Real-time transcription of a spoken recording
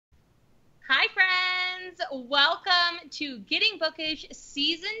Welcome to Getting Bookish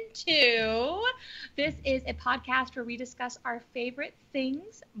Season 2. This is a podcast where we discuss our favorite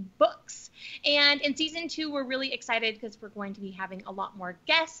things, books. And in Season 2, we're really excited because we're going to be having a lot more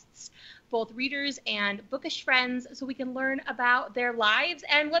guests, both readers and bookish friends, so we can learn about their lives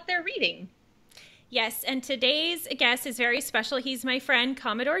and what they're reading. Yes, and today's guest is very special. He's my friend,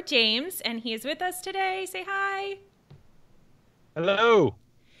 Commodore James, and he is with us today. Say hi. Hello.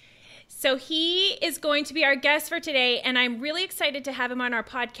 So he is going to be our guest for today, and I'm really excited to have him on our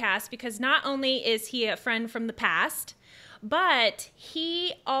podcast because not only is he a friend from the past, but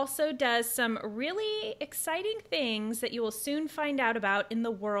he also does some really exciting things that you will soon find out about in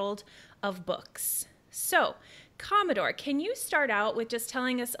the world of books. So, Commodore, can you start out with just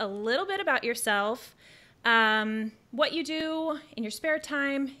telling us a little bit about yourself, what you do in your spare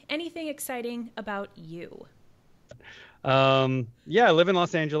time, anything exciting about you? Yeah, I live in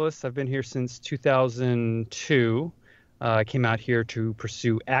Los Angeles. I've been here since 2002. I came out here to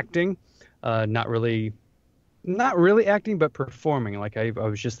pursue acting. Not really acting, but performing. Like I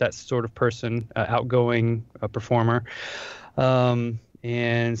was just that sort of person, outgoing performer.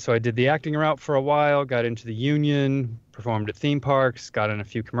 And so I did the acting route for a while, got into the union, performed at theme parks, got in a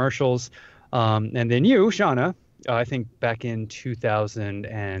few commercials. And then you, Shawna, I think back in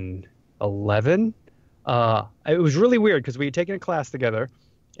 2011, it was really weird because we had taken a class together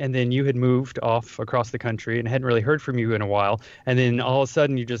and then you had moved off across the country and hadn't really heard from you in a while. And then all of a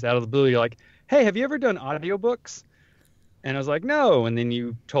sudden you just out of the blue, you're like, hey, have you ever done audiobooks? And I was like, no. And then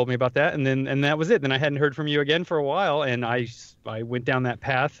you told me about that. And that was it. Then I hadn't heard from you again for a while. And I went down that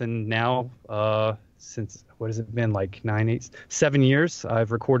path. And now, since, what has it been, like 7 years,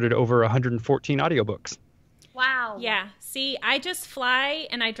 I've recorded over 114 audiobooks. Wow. Yeah. See, I just fly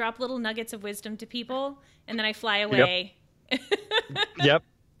and I drop little nuggets of wisdom to people and then I fly away. Yep.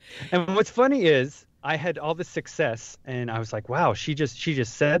 And what's funny is I had all this success and I was like, wow, she just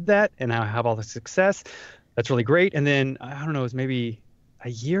said that and I have all the success. That's really great. And then I don't know, it was maybe a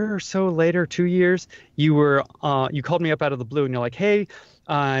year or so later, 2 years, you called me up out of the blue and you're like, hey,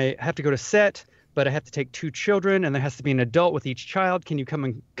 I have to go to set, but I have to take 2 children and there has to be an adult with each child. Can you come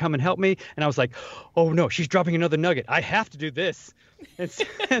and help me? And I was like, oh no, she's dropping another nugget. I have to do this. And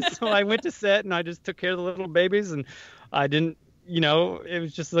so I went to set and I just took care of the little babies and I didn't, it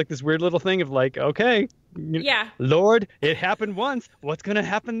was just like this weird little thing of like, okay, yeah, Lord, it happened once. What's going to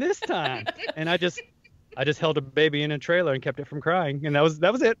happen this time? And I just held a baby in a trailer and kept it from crying. And that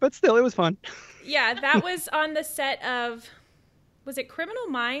was it. But still, it was fun. Yeah, that was on the set of, was it Criminal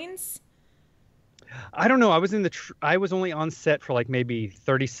Minds? I don't know. I was I was only on set for like maybe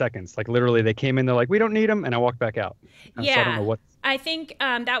 30 seconds. Like literally they came in, they're like, we don't need them. And I walked back out. Yeah. So I don't know what. I think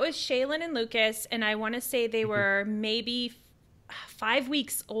that was Shaylin and Lucas. And I want to say they were maybe 5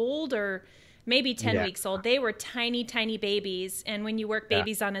 weeks old or maybe 10 weeks old. They were tiny, tiny babies. And when you work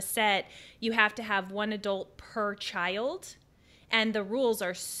babies on a set, you have to have 1 adult per child. And the rules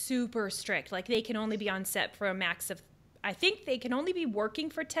are super strict. Like they can only be on set for a max of, I think they can only be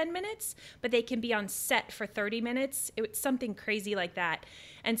working for 10 minutes, but they can be on set for 30 minutes. It was something crazy like that.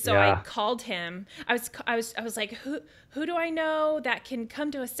 And so I called him. I was like, who do I know that can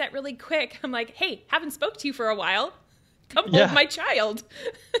come to a set really quick? I'm like, hey, haven't spoke to you for a while. Come hold my child.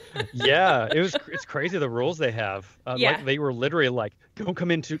 Yeah, it's crazy the rules they have. Like they were literally like, don't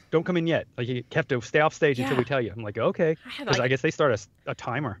come in yet. Like you have to stay off stage until we tell you. I'm like, okay, because I guess they start a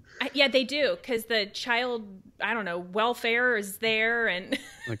timer. Yeah, they do, because the child, I don't know, welfare is there and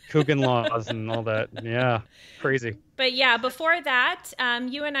like Coogan laws and all that. Yeah, crazy. But yeah, before that,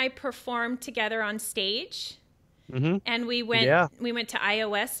 you and I performed together on stage. Mm-hmm. And we went to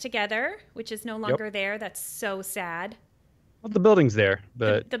iOS together, which is no longer there. That's so sad. Well, the building's there,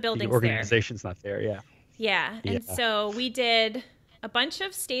 but the organization's not there. Yeah. Yeah. And so we did a bunch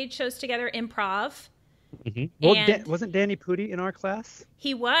of stage shows together, improv. Mm-hmm. Well, wasn't Danny Pudi in our class?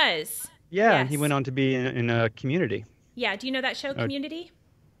 He was. Yeah, yes. And he went on to be in a Community. Yeah. Do you know that show, Community?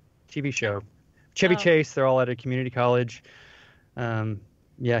 TV show. Chevy Chase, they're all at a community college.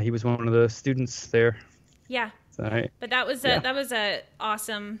 Yeah, he was one of the students there. Yeah. Right. But that was a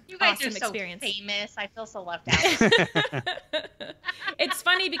awesome, you guys awesome are so experience. Famous. I feel so left out. It's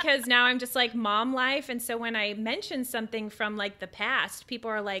funny because now I'm just like mom life, and so when I mention something from like the past, people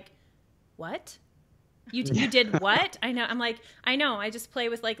are like, "What? You did what?" I know. I'm like, I know. I just play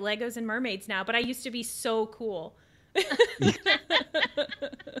with like Legos and mermaids now, but I used to be so cool.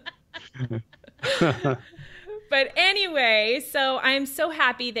 But anyway, so I'm so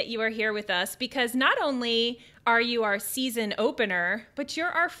happy that you are here with us because not only are you our season opener, but you're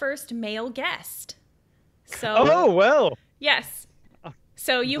our first male guest. So oh, well. Yes.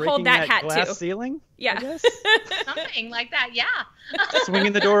 So you breaking hold that hat glass too. ceiling? Yeah. I guess. Something like that, yeah.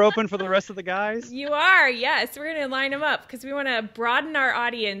 Swinging the door open for the rest of the guys. You are, yes. We're going to line them up because we want to broaden our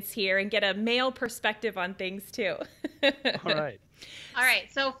audience here and get a male perspective on things too. All right. All right,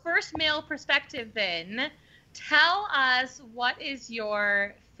 so first male perspective then. Tell us, what is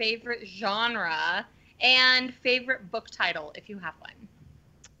your favorite genre and favorite book title, if you have one?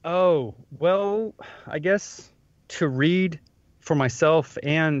 Oh, well, I guess to read for myself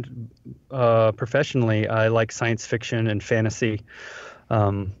and professionally, I like science fiction and fantasy.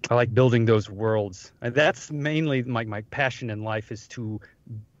 I like building those worlds. And that's mainly my passion in life, is to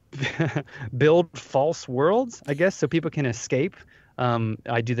build false worlds, I guess, so people can escape.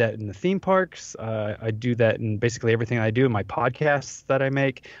 I do that in the theme parks. I do that in basically everything I do in my podcasts that I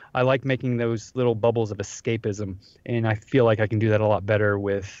make. I like making those little bubbles of escapism, and I feel like I can do that a lot better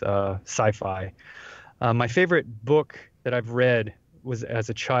with sci-fi. My favorite book that I've read was, as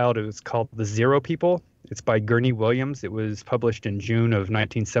a child, it was called The Zero People. It's by Gurney Williams. It was published in June of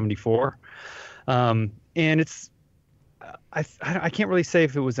 1974. And it's, I can't really say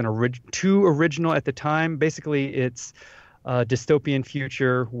if it was too original at the time. Basically, it's a dystopian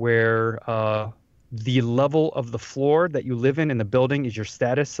future where the level of the floor that you live in the building is your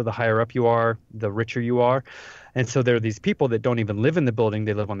status. So the higher up you are, the richer you are. And so there are these people that don't even live in the building.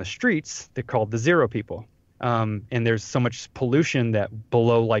 They live on the streets. They're called the Zero People. And there's so much pollution that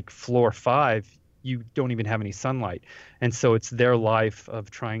below like floor 5, you don't even have any sunlight. And so it's their life of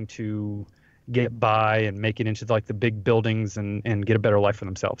trying to get by and make it into like the big buildings and get a better life for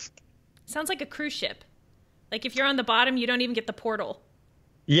themselves. Sounds like a cruise ship. Like if you're on the bottom, you don't even get the portal.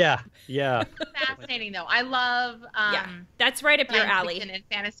 Yeah. Fascinating, though. I love that's right up your alley. Fiction and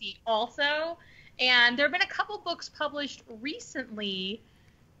fantasy also. And there have been a couple books published recently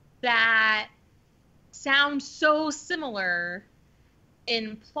that sound so similar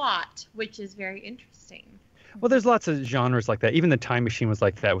in plot, which is very interesting. Well, there's lots of genres like that. Even the Time Machine was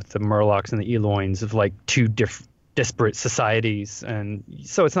like that with the Murlocs and the Eloins, of like two disparate societies. And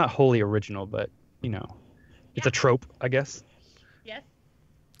so it's not wholly original, but, it's a trope, I guess. Yes.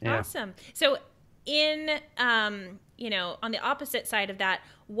 Yeah. Awesome. So in, on the opposite side of that,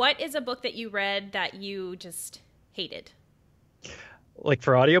 what is a book that you read that you just hated? Like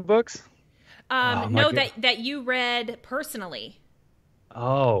for audiobooks? No, that you read personally.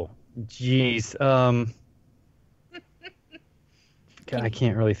 Oh, geez. I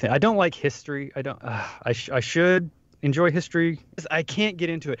can't really think. I don't like history. I don't. I should enjoy history. I can't get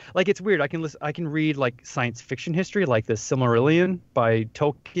into it. Like, it's weird. I can read like science fiction history, like the Silmarillion by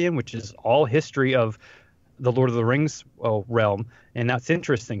Tolkien, which is all history of the Lord of the Rings realm, and that's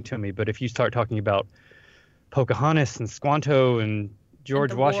interesting to me. But if you start talking about Pocahontas and Squanto and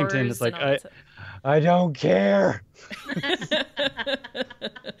George Washington, it's like I don't care.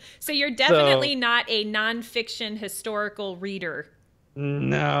 So you're definitely not a nonfiction historical reader.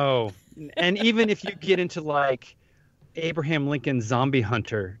 No. And even if you get into like Abraham Lincoln's Zombie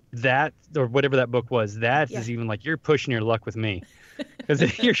Hunter, that, or whatever that book was, that is even like, you're pushing your luck with me. Because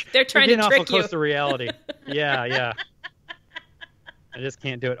they're trying to trick you. Close to reality. Yeah. I just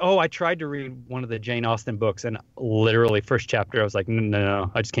can't do it. Oh, I tried to read one of the Jane Austen books, and literally first chapter, I was like, no,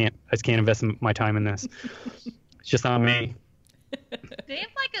 I just can't invest my time in this. It's just not me. They have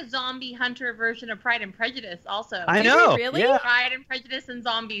like a zombie hunter version of Pride and Prejudice also. I know. Really? Yeah. Pride and Prejudice and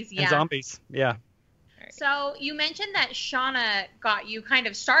zombies. Yeah. And zombies. Yeah. So you mentioned that Shawna got you kind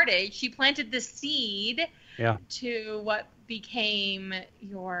of started. She planted the seed to what became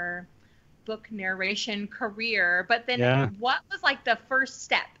your book narration career. But then what was like the first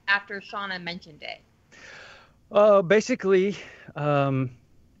step after Shawna mentioned it? Basically, I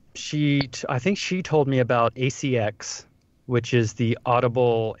think she told me about ACX, which is the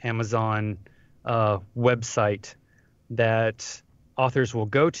Audible Amazon website that authors will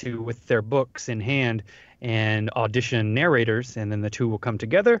go to with their books in hand and audition narrators, and then the two will come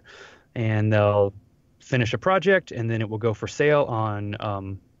together and they'll finish a project, and then it will go for sale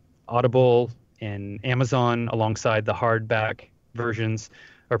on Audible and Amazon alongside the hardback versions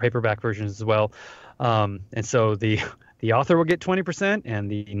or paperback versions as well. And so the author will get 20% and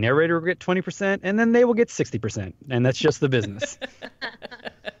the narrator will get 20%, and then they will get 60%. And that's just the business.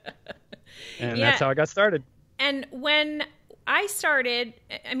 And that's how I got started. And when I started,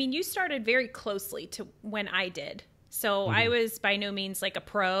 I mean, you started very closely to when I did. So I was by no means like a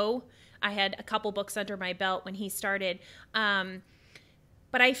pro. I had a couple books under my belt when he started.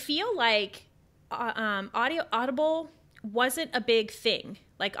 But I feel like Audible wasn't a big thing.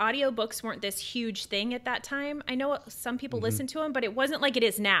 Like audiobooks weren't this huge thing at that time. I know some people listen to them, but it wasn't like it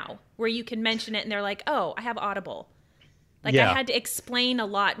is now, where you can mention it and they're like, oh, I have Audible. Like I had to explain a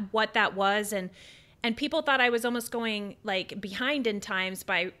lot what that was. And people thought I was almost going like behind in times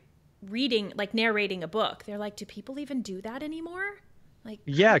by reading, like narrating a book. They're like, do people even do that anymore? Like,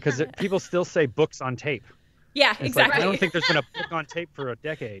 yeah, because people still say books on tape. Yeah, it's exactly. Like, I don't think there's been a book on tape for a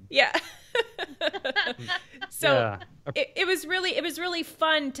decade. Yeah. So it was really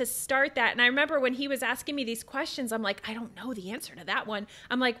fun to start that. And I remember when he was asking me these questions, I'm like, I don't know the answer to that one.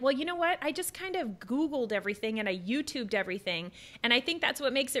 I'm like, well, you know what? I just kind of Googled everything and I YouTubed everything. And I think that's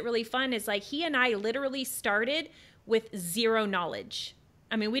what makes it really fun is like he and I literally started with zero knowledge.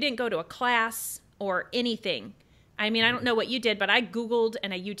 I mean, we didn't go to a class or anything. I mean, I don't know what you did, but I Googled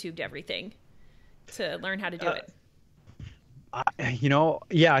and I YouTubed everything to learn how to do it.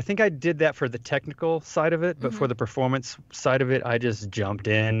 I think I did that for the technical side of it, but for the performance side of it, I just jumped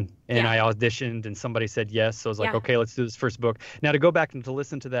in and I auditioned and somebody said yes. So I was like, okay, let's do this first book. Now to go back and to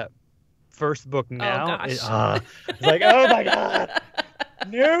listen to that first book now, it's like, oh my God,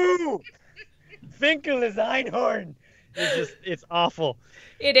 no, Finkel is Einhorn. It's awful.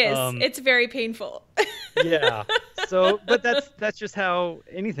 It is. It's very painful. Yeah. So, but that's just how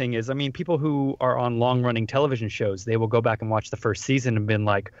anything is. I mean, people who are on long-running television shows, they will go back and watch the first season and been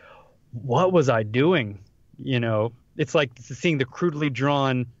like, what was I doing? It's like seeing the crudely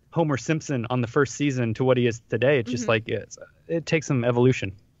drawn Homer Simpson on the first season to what he is today. It's just like it takes some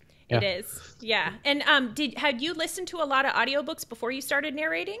evolution. Yeah. It is. Yeah. And had you listened to a lot of audiobooks before you started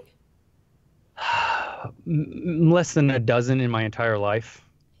narrating? Less than a dozen in my entire life.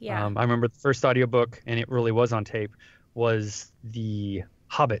 Yeah. I remember the first audiobook, and it really was on tape, was The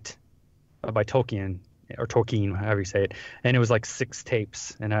Hobbit by Tolkien, or Tolkien, however you say it. And it was like 6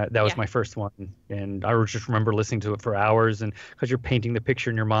 tapes, and that was my first one. And I just remember listening to it for hours, and because you're painting the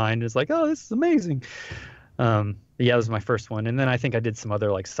picture in your mind, it's like, oh, this is amazing. That was my first one. And then I think I did some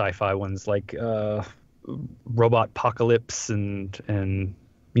other like sci-fi ones, like Robot Apocalypse and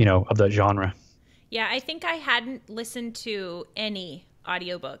of that genre. Yeah, I think I hadn't listened to any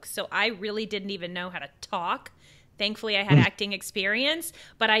audiobooks, so I really didn't even know how to talk. Thankfully, I had acting experience,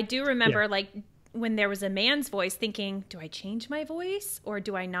 but I do remember like when there was a man's voice thinking, do I change my voice or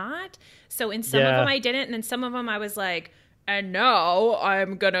do I not? So in some of them I didn't, and then some of them I was like, and now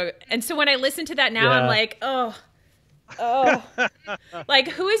I'm gonna. And so when I listen to that now, I'm like, oh, like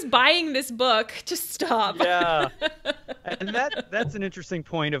who is buying this book? Just stop. Yeah, and that's an interesting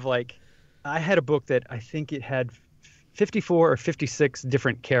point of like, I had a book that I think it had 54 or 56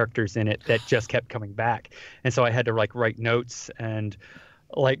 different characters in it that just kept coming back. And so I had to like write notes, and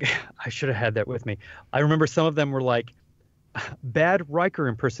like I should have had that with me. I remember some of them were like bad Riker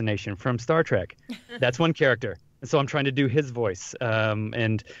impersonation from Star Trek. That's one character. And so I'm trying to do his voice.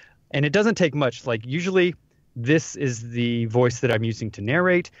 And it doesn't take much. Like usually this is the voice that I'm using to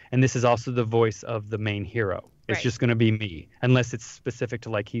narrate, and this is also the voice of the main hero. It's just going to be me, unless it's specific to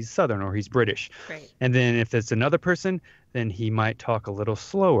like he's Southern or he's British. Right. And then if it's another person, then he might talk a little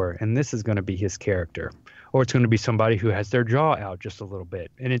slower, and this is going to be his character. Or it's going to be somebody who has their jaw out just a little bit.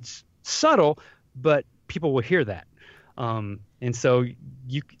 And it's subtle, but people will hear that. And so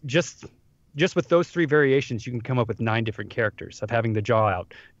you just with those 3 variations, you can come up with 9 different characters of having the jaw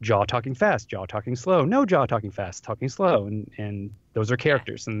out, jaw talking fast, jaw talking slow, no jaw talking fast, talking slow. And those are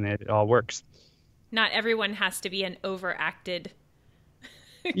characters, and it all works. Not everyone has to be an overacted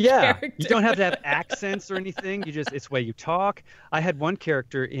character. You don't have to have accents or anything. It's the way you talk. I had one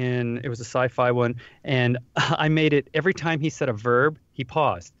character it was a sci-fi one, and I made it every time he said a verb, he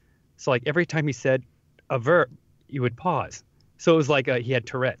paused. So like every time he said a verb, you would pause. So it was like he had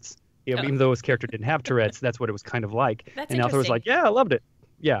Tourette's. Even though his character didn't have Tourette's, that's what it was kind of like. That's and Arthur was like, yeah, I loved it.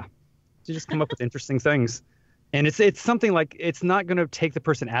 Yeah. You just come up with interesting things. And it's something like, it's not going to take the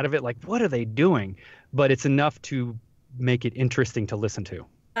person out of it. Like, what are they doing? But it's enough to make it interesting to listen to.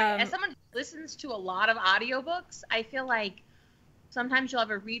 As someone who listens to a lot of audiobooks, I feel like sometimes you'll have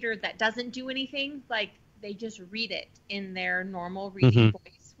a reader that doesn't do anything. Like they just read it in their normal reading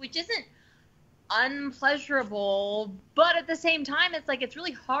voice, which isn't unpleasurable. But at the same time, it's like, it's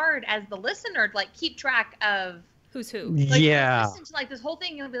really hard as the listener to like keep track of who's who. Like, listen to like this whole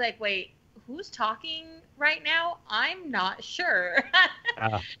thing, you'll be like, wait, who's talking right now? I'm not sure.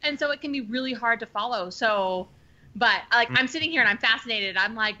 And so it can be really hard to follow. So, but like I'm sitting here and I'm fascinated.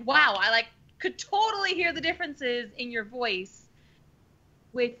 I'm like, wow, I like could totally hear the differences in your voice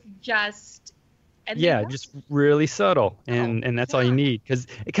with just just really subtle, and that's all you need.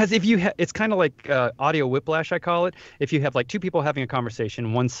 Because if you it's kind of like audio whiplash, I call it. If you have like 2 people having a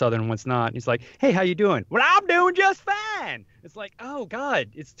conversation, one's Southern, one's not, and he's like, hey, how you doing? Well, I'm doing just fine. It's like, oh God,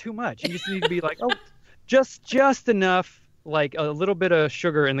 it's too much. You just need to be like, oh, just enough, like a little bit of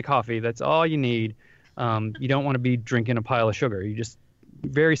sugar in the coffee. That's all you need. You don't want to be drinking a pile of sugar. You just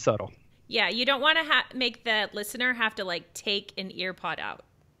very subtle. Yeah, you don't want to make the listener have to like take an ear pod out,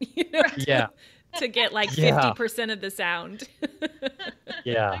 you know, to get like 50% of the sound.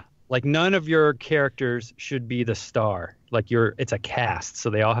 Yeah. Like none of your characters should be the star. Like it's a cast, so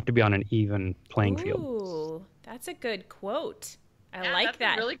they all have to be on an even playing field. Ooh, that's a good quote. I Yeah, like that's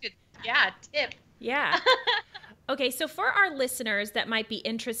that. A really good, tip. Yeah. Okay, so for our listeners that might be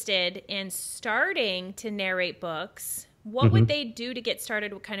interested in starting to narrate books, what would they do to get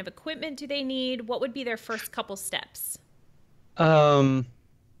started? What kind of equipment do they need? What would be their first couple steps? I'd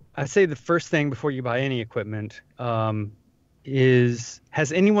say the first thing before you buy any equipment is,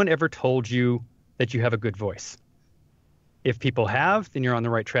 has anyone ever told you that you have a good voice? If people have, then you're on the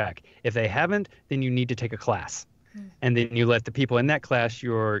right track. If they haven't, then you need to take a class. And then you let the people in that class,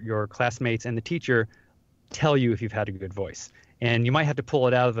 your classmates and the teacher, tell you if you've had a good voice. And you might have to pull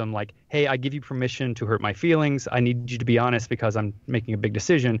it out of them like, hey, I give you permission to hurt my feelings. I need you to be honest because I'm making a big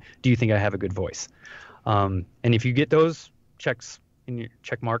decision. Do you think I have a good voice? And if you get those checks in your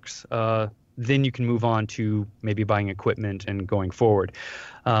check marks, then you can move on to maybe buying equipment and going forward.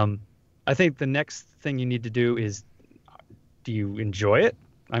 I think the next thing you need to do is, do you enjoy it?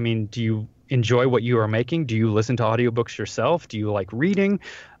 I mean, do you enjoy what you are making? Do you listen to audiobooks yourself? Do you like reading?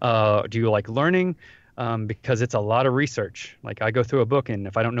 Do you like learning? Because it's a lot of research. Like I go through a book and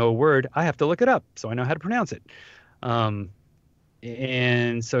if I don't know a word, I have to look it up so I know how to pronounce it. And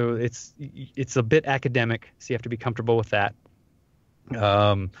so it's a bit academic, so you have to be comfortable with that.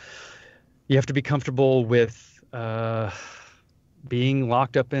 You have to be comfortable with being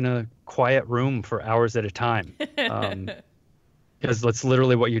locked up in a quiet room for hours at a time. Because that's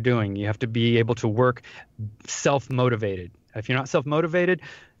literally what you're doing. You have to be able to work self-motivated. If you're not self-motivated,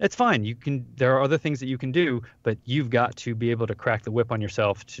 it's fine. There are other things that you can do, but you've got to be able to crack the whip on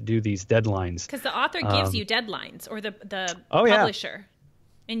yourself to do these deadlines. Because the author gives you deadlines, or the publisher,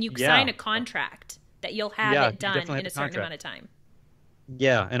 and you sign a contract that you'll have it done in a certain amount of time.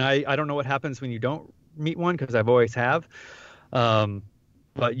 Yeah, and I don't know what happens when you don't meet one, because I've always have.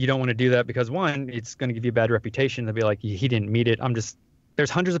 But you don't want to do that because, one, it's going to give you a bad reputation. They'll be like, he didn't meet it. There's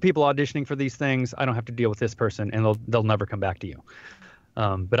hundreds of people auditioning for these things. I don't have to deal with this person, and they'll never come back to you.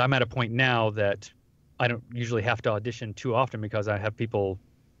 But I'm at a point now that I don't usually have to audition too often because I have people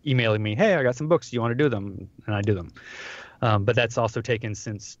emailing me, hey, I got some books. Do you want to do them? And I do them. But that's also taken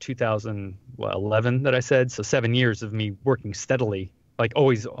since 2011 that I said. So 7 years of me working steadily, like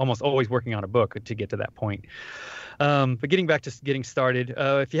almost always working on a book to get to that point. But getting back to getting started,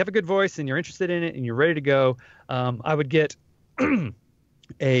 if you have a good voice and you're interested in it and you're ready to go, I would get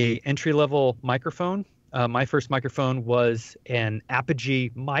a entry-level microphone. My first microphone was an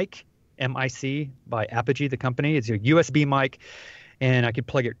Apogee mic, M-I-C, by Apogee, the company. It's a USB mic, and I could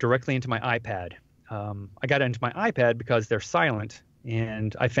plug it directly into my iPad. I got it into my iPad because they're silent,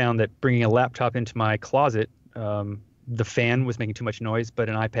 and I found that bringing a laptop into my closet, the fan was making too much noise, but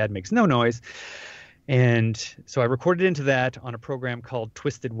an iPad makes no noise. And so I recorded into that on a program called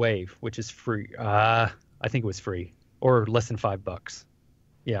Twisted Wave, which is free. I think it was free, or less than $5.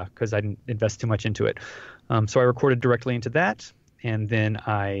 Yeah, because I didn't invest too much into it. So I recorded directly into that, and then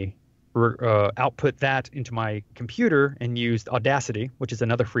I output that into my computer and used Audacity, which is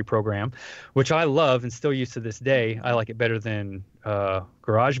another free program, which I love and still use to this day. I like it better than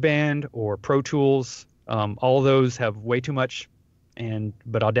GarageBand or Pro Tools. All of those have way too much,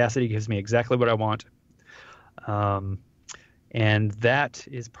 but Audacity gives me exactly what I want. And that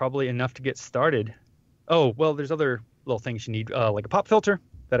is probably enough to get started. Oh, well, there's other little things you need, like a pop filter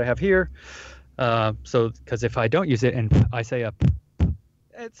that I have here. Because if I don't use it and I say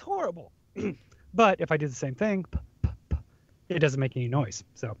it's horrible. But if I do the same thing, it doesn't make any noise.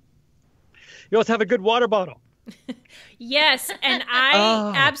 So you also have a good water bottle. Yes, and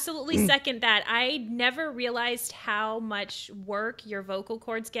I absolutely second that. I never realized how much work your vocal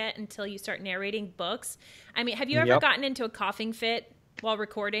cords get until you start narrating books. I mean, have you ever gotten into a coughing fit while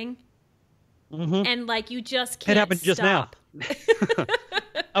recording? Mm-hmm. And like you just can't. It happened just now.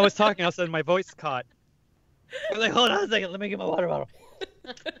 I was talking, all of a sudden my voice caught. I was like, hold on a second, let me get my water bottle.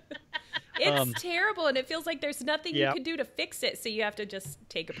 It's terrible, and it feels like there's nothing you can do to fix it, so you have to just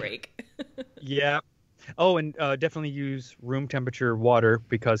take a break. Yeah. Oh, and definitely use room temperature water,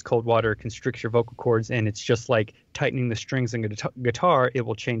 because cold water constricts your vocal cords, and it's just like tightening the strings in a guitar. It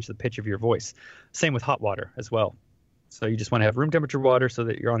will change the pitch of your voice. Same with hot water as well. So you just want to have room temperature water so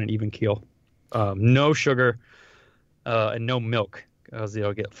that you're on an even keel. No sugar and no milk, because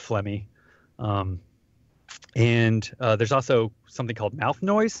it'll get phlegmy. And there's also something called mouth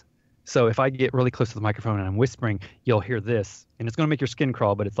noise. So if I get really close to the microphone and I'm whispering, you'll hear this, and it's going to make your skin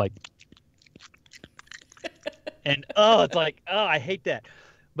crawl, but it's like, And it's like, I hate that.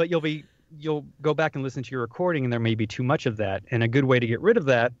 But you'll go back and listen to your recording, and there may be too much of that. And a good way to get rid of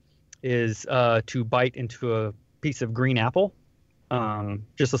that is to bite into a piece of green apple,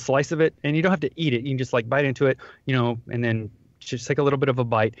 just a slice of it, and you don't have to eat it. You can just like bite into it, and then just take a little bit of a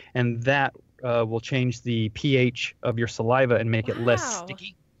bite, and that will change the pH of your saliva and make it less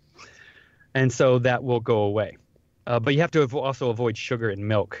sticky. And so that will go away. But you have to also avoid sugar and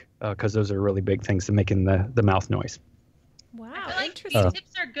milk because those are really big things to making the mouth noise. Wow, I feel like interesting. These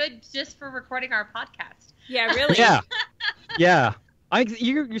tips are good just for recording our podcast. Yeah, really. Yeah.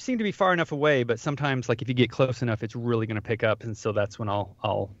 You seem to be far enough away, but sometimes, like if you get close enough, it's really going to pick up, and so that's when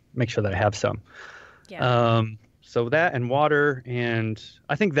I'll make sure that I have some. Yeah. So that and water, and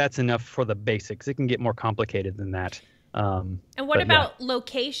I think that's enough for the basics. It can get more complicated than that. And what about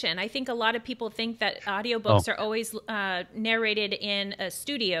location? I think a lot of people think that audiobooks are always narrated in a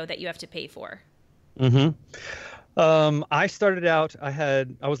studio that you have to pay for. Mm-hmm. I started out, I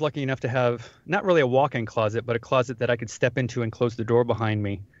was lucky enough to have not really a walk-in closet, but a closet that I could step into and close the door behind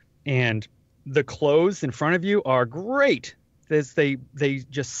me. And the clothes in front of you are great. They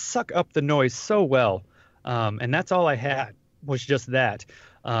just suck up the noise so well. And that's all I had was just that.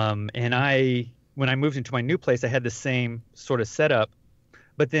 And when I moved into my new place, I had the same sort of setup,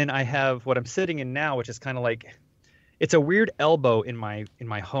 but then I have what I'm sitting in now, which is kind of like, it's a weird elbow in my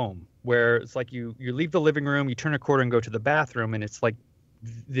home where it's like you leave the living room, you turn a corner and go to the bathroom, and it's like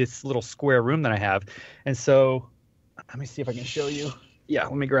this little square room that I have. And so let me see if I can show you. Yeah,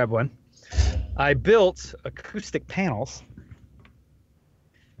 let me grab one. I built acoustic panels.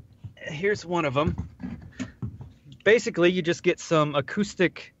 Here's one of them. Basically, you just get some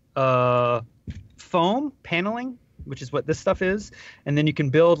acoustic foam paneling, which is what this stuff is, and then you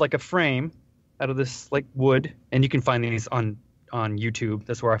can build like a frame out of this like wood, and you can find these on YouTube.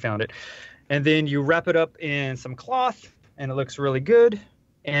 That's where I found it. And then you wrap it up in some cloth, and it looks really good.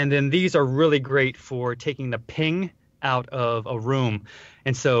 And then these are really great for taking the ping out of a room.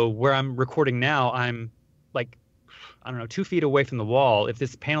 And so where I'm recording now, I'm like, I don't know, 2 feet away from the wall. If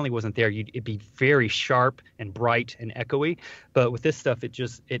this paneling wasn't there, it'd be very sharp and bright and echoey. But with this stuff,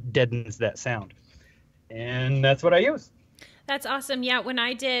 it deadens that sound. And that's what I use. That's awesome. Yeah, when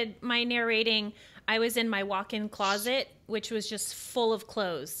I did my narrating, I was in my walk-in closet, which was just full of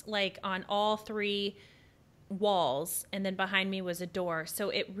clothes, like on all 3 walls, and then behind me was a door. So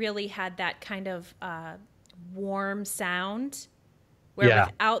it really had that kind of warm sound, where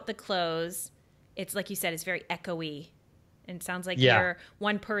without the clothes, it's like you said, it's very echoey, and it sounds like you're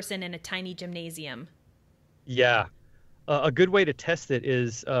one person in a tiny gymnasium. Yeah. A good way to test it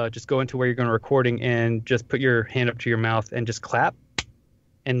is just go into where you're going to recording and just put your hand up to your mouth and just clap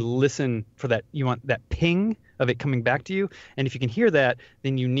and listen for that. You want that ping of it coming back to you. And if you can hear that,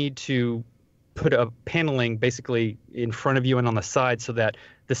 then you need to put a paneling basically in front of you and on the side so that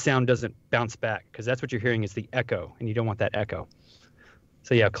the sound doesn't bounce back, because that's what you're hearing is the echo, and you don't want that echo.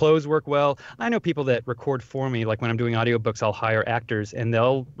 So yeah, clothes work well. I know people that record for me, like when I'm doing audiobooks, I'll hire actors and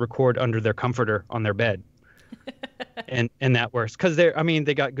they'll record under their comforter on their bed. and that works because they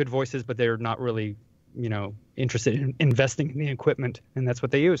got good voices, but they're not really, interested in investing in the equipment, and that's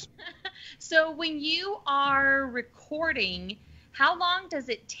what they use. So when you are recording, how long does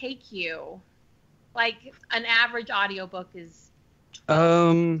it take you? Like an average audiobook is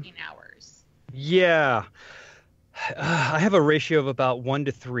 15 hours. Yeah. I have a ratio of about 1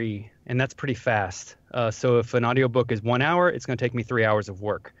 to 3, and that's pretty fast. So if an audiobook is 1 hour, it's going to take me 3 hours of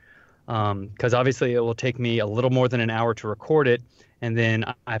work. Because obviously it will take me a little more than an hour to record it, and then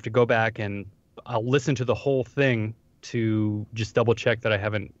I have to go back and I'll listen to the whole thing to just double check that I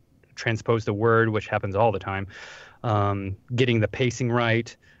haven't transposed a word, which happens all the time, getting the pacing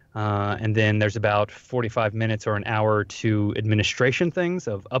right, and then there's about 45 minutes or an hour to administration things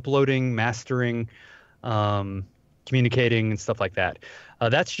of uploading, mastering, communicating, and stuff like that.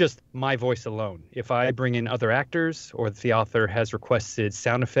 That's just my voice alone. If I bring in other actors, or if the author has requested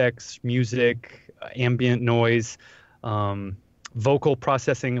sound effects, music, ambient noise, vocal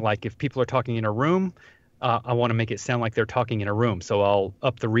processing, like if people are talking in a room, I want to make it sound like they're talking in a room. So I'll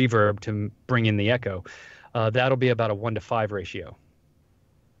up the reverb to bring in the echo. That'll be about a 1 to 5 ratio.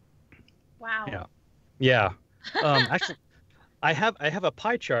 Wow. Yeah. Actually, I have a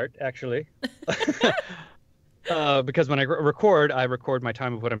pie chart, actually. Because when I record my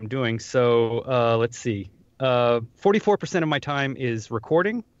time of what I'm doing. So let's see. 44% of my time is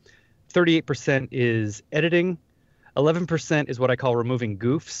recording. 38% is editing. 11% is what I call removing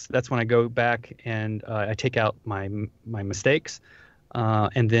goofs. That's when I go back and I take out my mistakes.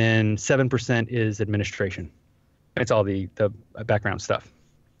 And then 7% is administration. It's all the background stuff.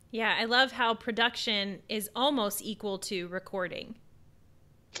 Yeah, I love how production is almost equal to recording.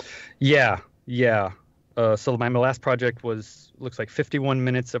 Yeah, yeah. So my last project looks like 51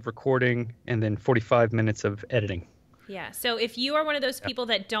 minutes of recording and then 45 minutes of editing. Yeah. So if you are one of those people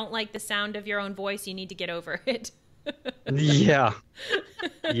that don't like the sound of your own voice, you need to get over it. Yeah.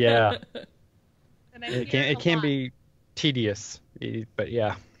 Yeah. And It can be tedious, but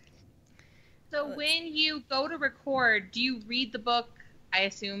yeah. So when you go to record, do you read the book, I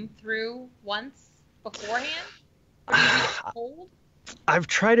assume, through once beforehand? Or do you read it cold? I've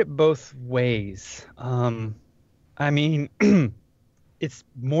tried it both ways. I mean, it's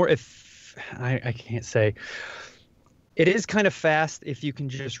more if I can't say. It is kind of fast if you can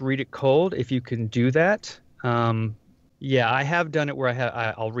just read it cold, if you can do that. Yeah, I have done it where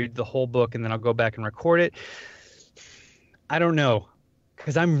I'll read the whole book and then I'll go back and record it. I don't know,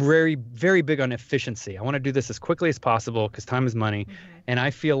 because I'm very, very big on efficiency. I want to do this as quickly as possible because time is money. Mm-hmm. And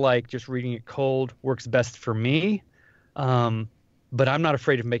I feel like just reading it cold works best for me. But I'm not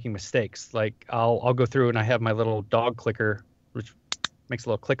afraid of making mistakes. Like I'll go through and I have my little dog clicker, which makes a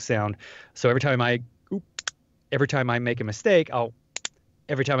little click sound. So every time I make a mistake, I'll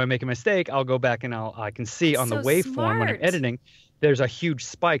go back and I can see on the waveform when I'm editing, there's a huge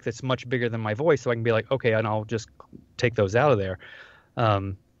spike that's much bigger than my voice. So I can be like, okay, and I'll just take those out of there.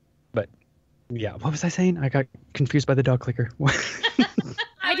 But yeah, what was I saying? I got confused by the dog clicker.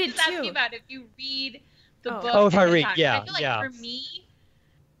 I did too. Asking about if you read the book. Oh, if I read, yeah, I feel like for me,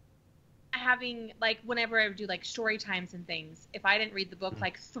 having like whenever I do like story times and things, if I didn't read the book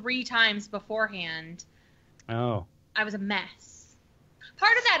like 3 times beforehand, I was a mess.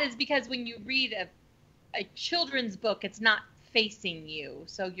 Part of that is because when you read a children's book, it's not facing you,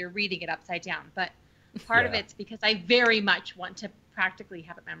 so you're reading it upside down. But part of it's because I very much want to practically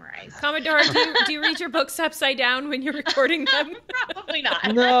have it memorized. Commodore, do you read your books upside down when you're recording them? Probably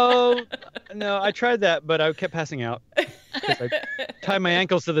not. No, I tried that, but I kept passing out. I tied my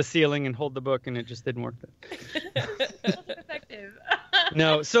ankles to the ceiling and hold the book, and it just didn't work. It wasn't effective.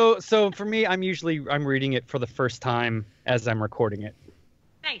 No, so for me, I'm reading it for the first time as I'm recording it.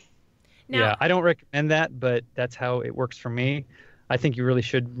 Nice. Now, yeah, I don't recommend that, but that's how it works for me. I think you really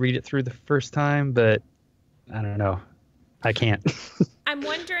should read it through the first time, but I don't know. I can't. I'm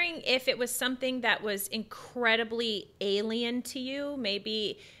wondering if it was something that was incredibly alien to you,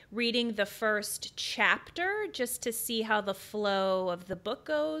 maybe reading the first chapter just to see how the flow of the book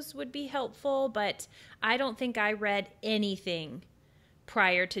goes would be helpful, but I don't think I read anything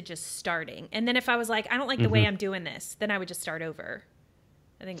prior to just starting. And then if I was like, I don't like the way I'm doing this, then I would just start over.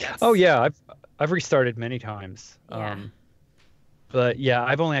 I think that's... Oh, yeah. I've restarted many times. Yeah. But yeah,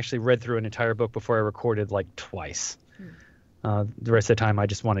 I've only actually read through an entire book before I recorded like twice. The rest of the time, I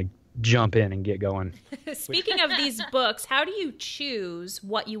just want to jump in and get going. Speaking of these books, how do you choose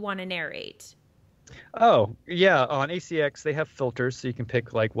what you want to narrate? Oh, yeah. On ACX, they have filters, so you can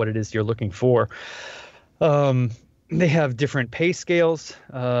pick like what it is you're looking for. They have different pay scales.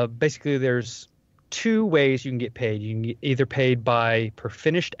 Basically, there's 2 ways you can get paid. You can get either paid per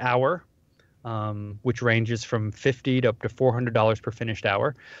finished hour, which ranges from $50 to up to $400 per finished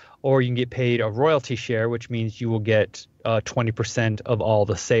hour, or you can get paid a royalty share, which means you will get 20% of all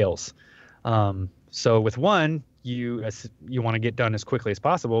the sales. So with one, you want to get done as quickly as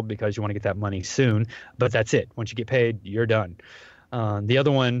possible because you want to get that money soon, but that's it. Once you get paid, you're done. The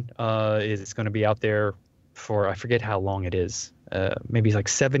other one is going to be out there for, I forget how long it is, maybe like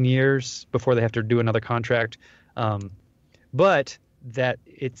 7 years before they have to do another contract. But that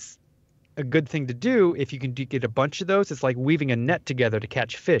it's a good thing to do if you can get a bunch of those. It's like weaving a net together to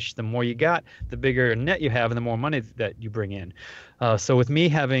catch fish. The more you got, the bigger a net you have and the more money that you bring in. So with me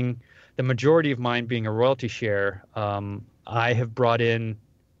having the majority of mine being a royalty share, I have brought in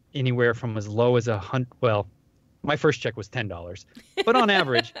anywhere from as low as my first check was $10, but on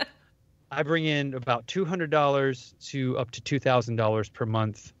average, I bring in about $200 to up to $2,000 per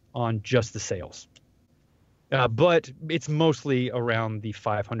month on just the sales. But it's mostly around the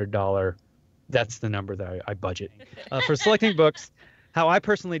 $500. That's the number that I budget. For selecting books, how I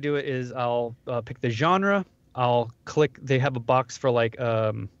personally do it is I'll pick the genre. I'll click. They have a box for like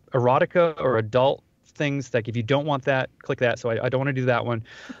erotica or adult things. Like if you don't want that, click that. So I don't want to do that one.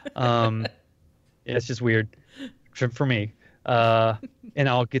 It's just weird for me. And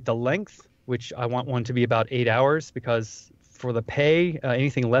I'll get the length, which I want one to be about 8 hours because for the pay,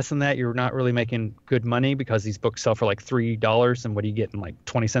 anything less than that, you're not really making good money because these books sell for like $3, and what are you getting, like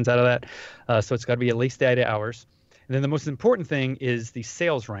 20 cents out of that? So it's got to be at least 8 hours. And then the most important thing is the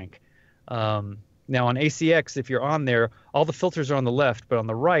sales rank. Now on ACX, if you're on there, all the filters are on the left, but on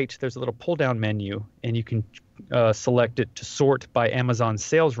the right, there's a little pull-down menu, and you can select it to sort by Amazon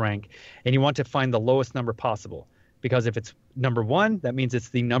sales rank, and you want to find the lowest number possible. Because if it's number 1, that means it's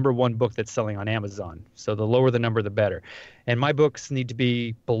the number 1 book that's selling on Amazon. So the lower the number, the better. And my books need to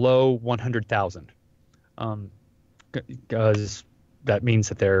be below 100,000, because that means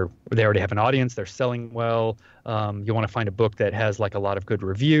that they already have an audience, they're selling well. You want to find a book that has like a lot of good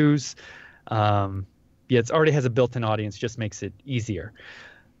reviews. It already has a built-in audience, just makes it easier.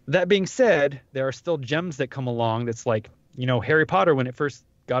 That being said, there are still gems that come along that's like, Harry Potter, when it first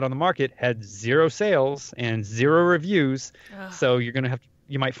got on the market, had 0 sales and 0 reviews. Ugh. So you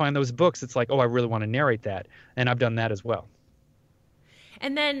might find those books. It's like, oh, I really want to narrate that. And I've done that as well.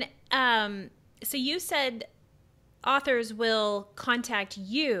 And then, so you said authors will contact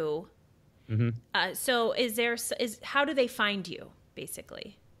you. Mm-hmm. So how do they find you,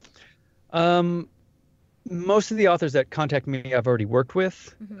 basically? Most of the authors that contact me I've already worked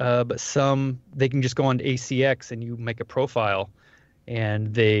with, mm-hmm. But some, they can just go on to ACX and you make a profile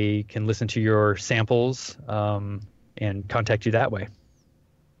and they can listen to your samples and contact you that way.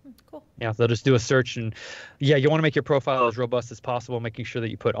 Cool. Yeah, they'll just do a search, and you want to make your profile as robust as possible, making sure that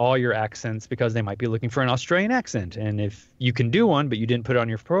you put all your accents, because they might be looking for an Australian accent. And if you can do one, but you didn't put it on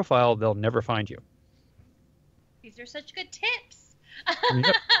your profile, they'll never find you. These are such good tips.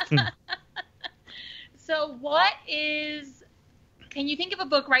 Yep. So can you think of a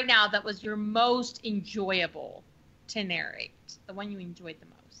book right now that was your most enjoyable to narrate? The one you enjoyed the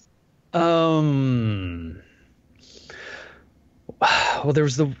most? Well, there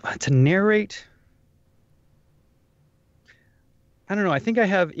was to narrate. I don't know. I think I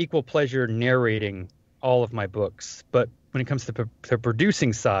have equal pleasure narrating all of my books. But when it comes to the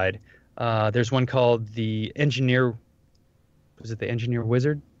producing side, there's one called The Engineer. Was it The Engineer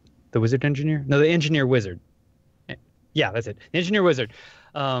Wizard? The Wizard Engineer? No, The Engineer Wizard. Yeah, that's it. The Engineer Wizard.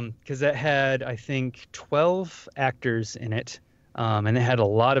 Because that had, I think, 12 actors in it. And it had a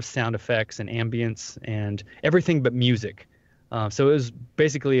lot of sound effects and ambience and everything but music. So it was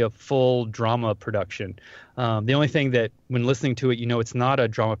basically a full drama production. The only thing that when listening to it, it's not a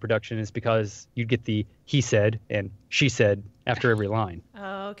drama production is because you get the he said and she said after every line.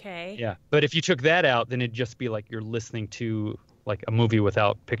 Oh, okay. Yeah. But if you took that out, then it'd just be like you're listening to like a movie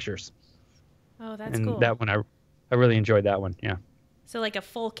without pictures. Oh, that's cool. And that one, I really enjoyed that one. Yeah. So like a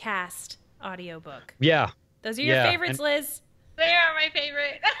full cast audiobook. Yeah. Those are your favorites, Liz? They are my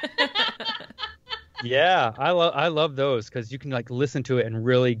favorite. Yeah, I love those because you can like listen to it and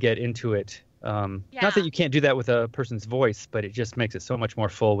really get into it. Not that you can't do that with a person's voice, but it just makes it so much more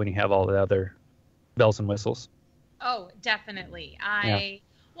full when you have all the other bells and whistles. Oh, definitely.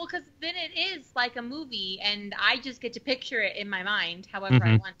 Well, because then it is like a movie, and I just get to picture it in my mind however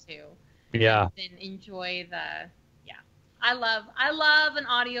I want to. Yeah. And then enjoy I love an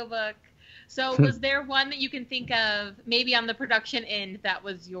audiobook. So was there one that you can think of maybe on the production end that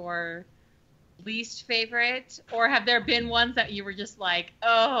was your least favorite? Or have there been ones that you were just like,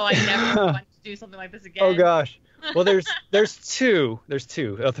 oh, I never want to do something like this again? Oh, gosh. Well, there's two. There's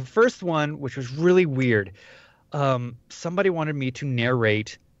two. The first one, which was really weird, somebody wanted me to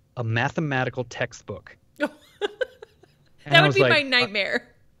narrate a mathematical textbook. That would be my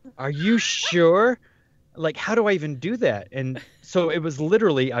nightmare. Are you sure? Like, how do I even do that? And so it was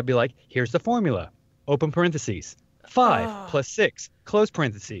literally, I'd be like, here's the formula, open parentheses, 5 plus 6, close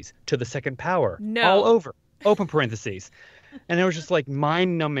parentheses, to the second power, all over, open parentheses. And it was just like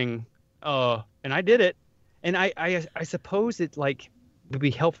mind-numbing. And I did it. And I suppose it like would be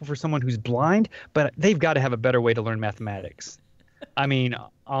helpful for someone who's blind, but they've got to have a better way to learn mathematics. I mean,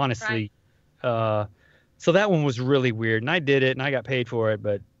 honestly. Right. So that one was really weird. And I did it, and I got paid for it,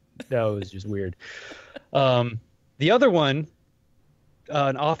 but that was just weird. The other one,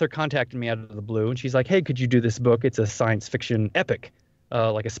 an author contacted me out of the blue, and she's like, hey, could you do this book? It's a science fiction epic,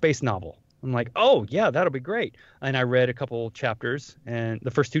 like a space novel. I'm like, oh, yeah, that'll be great. And I read a couple chapters, and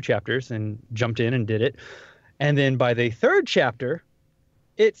the first 2 chapters, and jumped in and did it. And then by the 3rd chapter,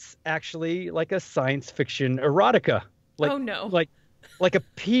 it's actually like a science fiction erotica. Like, oh, no. Like a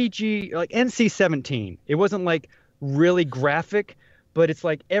PG, like NC-17. It wasn't like really graphic, but it's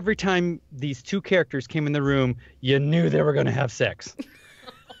like every time these 2 characters came in the room, you knew they were going to have sex.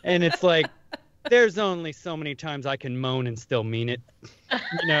 And it's like, there's only so many times I can moan and still mean it.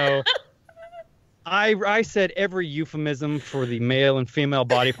 I said every euphemism for the male and female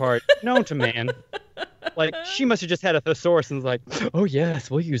body part known to man. Like, she must have just had a thesaurus and was like, oh,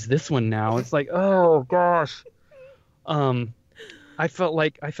 yes, we'll use this one now. It's like, oh, gosh. I felt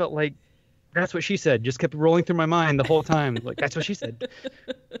like that's what she said. Just kept rolling through my mind the whole time. Like, that's what she said.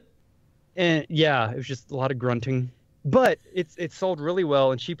 And yeah, it was just a lot of grunting. But it sold really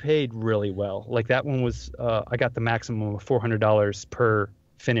well, and she paid really well. Like that one was, I got the maximum of $400 per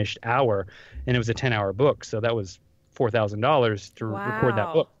finished hour, and it was a 10-hour book, so that was $4,000 to record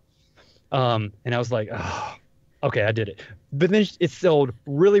that book. And I was like, oh, okay, I did it. But then it sold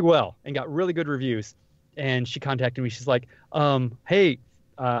really well and got really good reviews. And she contacted me. She's like, hey,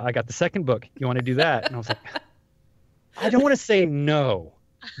 I got the second book. You want to do that? And I was like, I don't want to say no,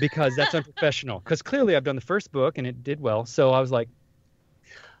 because that's unprofessional. Because clearly I've done the first book and it did well. So I was like,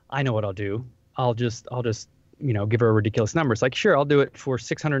 I know what I'll do. I'll just give her a ridiculous number. It's like, sure, I'll do it for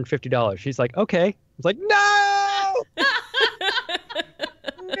 $650. She's like, okay. I was like, no,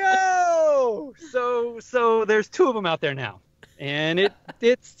 no. So there's two of them out there now, and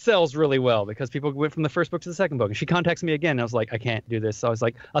it sells really well because people went from the first book to the second book. And she contacts me again. And I was like, I can't do this. So I was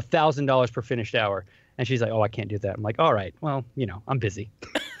like, $1,000 per finished hour. And she's like, oh, I can't do that. I'm like, all right, well, I'm busy.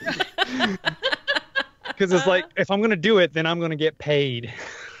 Because it's like, if I'm going to do it, then I'm going to get paid.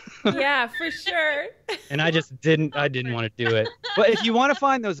 Yeah, for sure. And I didn't want to do it. But if you want to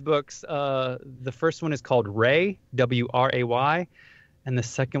find those books, the first one is called Ray, W-R-A-Y. And the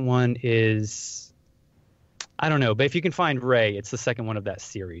second one is, I don't know. But if you can find Ray, it's the second one of that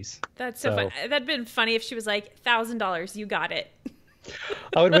series. That's so funny. That'd been funny if she was like, $1,000, you got it.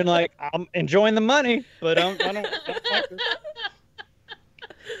 I would have been like, I'm enjoying the money, but I don't like it.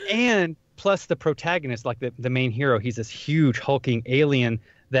 And plus the protagonist, like the main hero, he's this huge hulking alien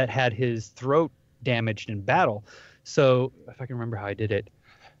that had his throat damaged in battle. So if I can remember how I did it.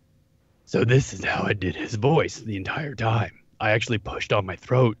 So this is how I did his voice the entire time. I actually pushed on my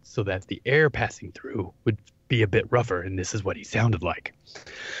throat so that the air passing through would be a bit rougher, and this is what he sounded like.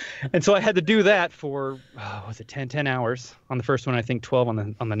 And so I had to do that for, was it 10 hours on the first one, I think 12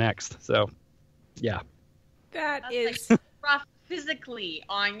 on the next. So, yeah. That's is like rough physically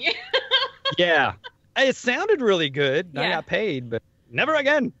on you. Yeah. It sounded really good. Yeah. I got paid, but never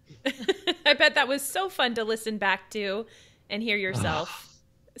again. I bet that was so fun to listen back to and hear yourself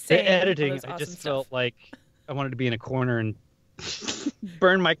saying the editing. Awesome, I just felt like I wanted to be in a corner and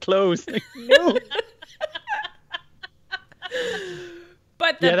burn my clothes. Like, no.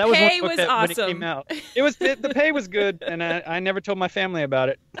 But the pay was awesome. When it came out. The pay was good, and I never told my family about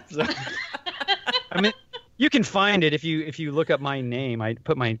it. So, I mean, you can find it if you look up my name. I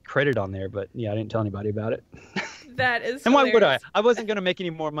put my credit on there, but yeah, I didn't tell anybody about it. That is. And why would I? I wasn't going to make any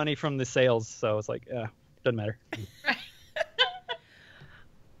more money from the sales, so it's like, doesn't matter.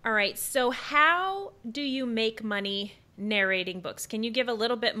 All right. So how do you make money narrating books? Can you give a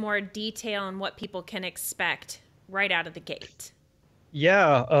little bit more detail on what people can expect right out of the gate?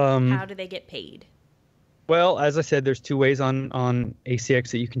 Yeah. How do they get paid? Well, as I said, there's two ways on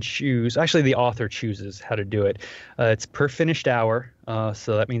ACX that you can choose. Actually, the author chooses how to do it. It's per finished hour.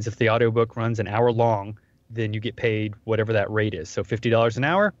 So that means if the audiobook runs an hour long, then you get paid whatever that rate is. So $50 an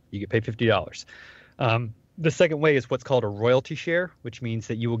hour, you get paid $50. The second way is what's called a royalty share, which means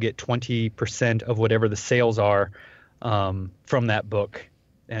that you will get 20% of whatever the sales are from that book.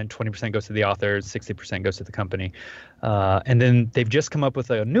 And 20% goes to the author, 60% goes to the company. And then they've just come up with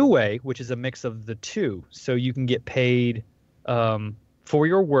a new way, which is a mix of the two. So you can get paid for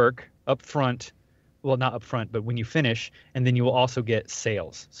your work up front. Well, not up front, but when you finish. And then you will also get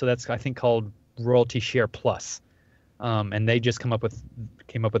sales. So that's, I think, called Royalty Share Plus. And they just came up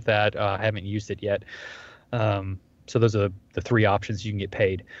with that. I haven't used it yet. So those are the three options you can get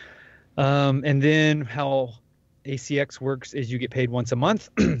paid. And then how ACX works is you get paid once a month.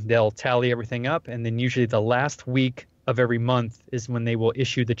 They'll tally everything up, and then usually the last week of every month is when they will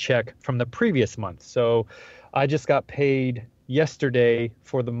issue the check from the previous month. So I just got paid yesterday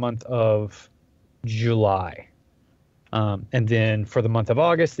for the month of July. And then for the month of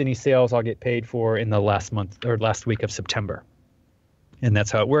August, any sales I'll get paid for in the last month or last week of September. And that's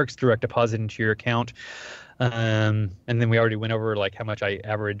how it works, direct deposit into your account. And then we already went over like how much I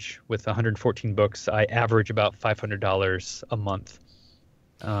average with 114 books. I average about $500 a month.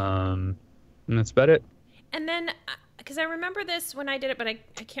 And that's about it. And then, because I remember this when I did it, but I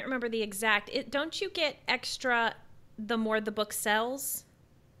can't remember the exact. Don't you get extra the more the book sells?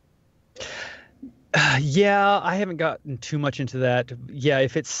 Yeah, I haven't gotten too much into that. Yeah,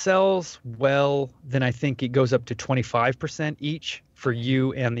 if it sells well, then I think it goes up to 25% each for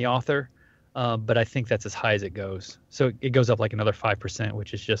you and the author. But I think that's as high as it goes. So it goes up like another 5%,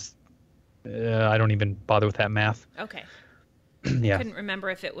 which is just, I don't even bother with that math. Okay. Yeah. I couldn't remember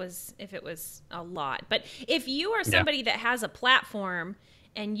if it was a lot. But if you are somebody that has a platform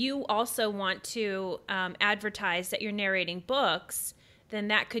and you also want to advertise that you're narrating books, then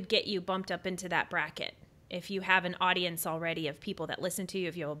that could get you bumped up into that bracket. if you have an audience already of people that listen to you,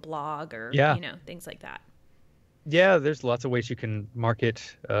 if you have a blog or, things like that. Yeah, there's lots of ways you can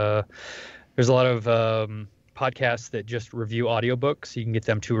market. There's a lot of podcasts that just review audiobooks. You can get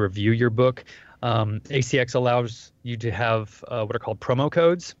them to review your book. ACX allows you to have what are called promo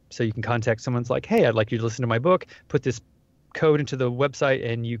codes. So you can contact someone's like, hey, I'd like you to listen to my book. Put this code into the website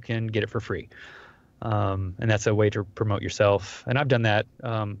and you can get it for free. And that's a way to promote yourself. And I've done that.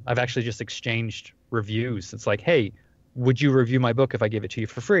 I've actually just exchanged reviews. It's like, hey, would you review my book if I give it to you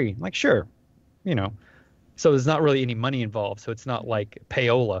for free? I'm like, sure. So there's not really any money involved. So it's not like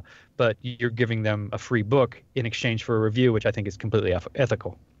payola, but you're giving them a free book in exchange for a review, which I think is completely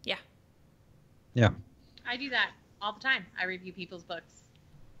ethical. Yeah. Yeah. I do that all the time. I review people's books.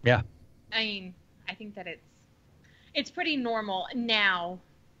 Yeah. I mean, I think that it's pretty normal now,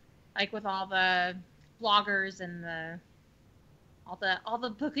 like with all the bloggers and all the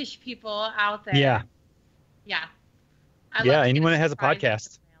bookish people out there. Yeah. Yeah. Anyone that has a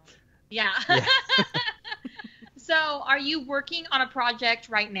podcast. Yeah. So, are you working on a project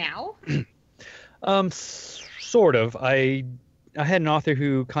right now? Sort of. I had an author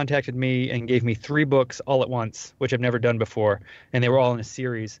who contacted me and gave me 3 books all at once, which I've never done before, and they were all in a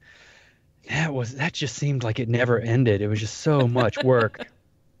series. That just seemed like it never ended. It was just so much work.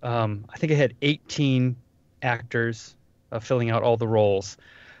 I think I had 18 actors filling out all the roles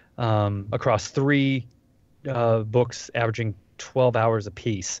across 3 books, averaging 12 hours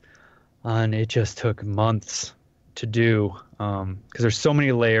apiece, and it just took months to do because there's so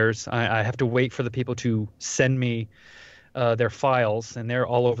many layers. I have to wait for the people to send me their files, and they're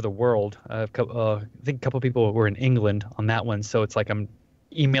all over the world. I think a couple of people were in England on that one, so it's like I'm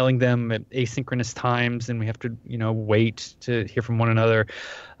emailing them at asynchronous times, and we have to wait to hear from one another.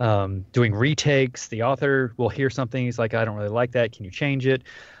 Doing retakes, the author will hear something, he's like, I don't really like that, can you change it?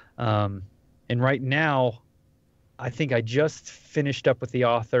 And right now I think I just finished up with the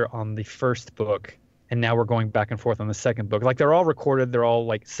author on the first book, and now we're going back and forth on the second book. Like, they're all recorded, they're all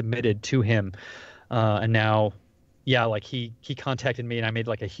like submitted to him, and now like he contacted me, and I made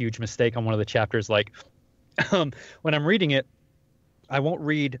like a huge mistake on one of the chapters. Like when I'm reading it, I won't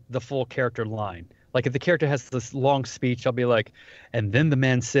read the full character line. Like, if the character has this long speech, I'll be like, and then the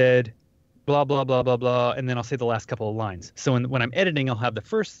man said blah blah blah blah blah, and then I'll say the last couple of lines. So when I'm editing, I'll have the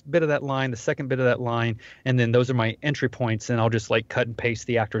first bit of that line, the second bit of that line, and then those are my entry points, and I'll just like cut and paste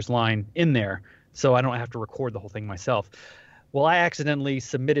the actor's line in there, so I don't have to record the whole thing myself. Well, I accidentally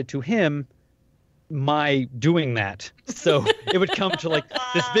submitted to him my doing that, so it would come to like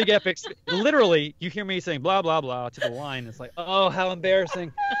this big epic. Literally, you hear me saying blah blah blah to the line. It's like, oh, how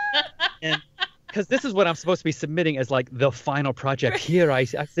embarrassing. And because this is what I'm supposed to be submitting as like the final project. Here, I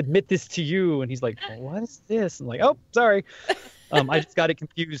submit this to you, and he's like, what is this? I'm like, oh, sorry. I just got it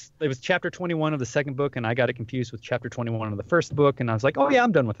confused. It was chapter 21 of the second book, and I got it confused with chapter 21 of the first book, and I was like, oh yeah,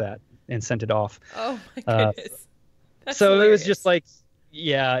 I'm done with that, and sent it off. Oh my goodness. That's so hilarious. It was just like,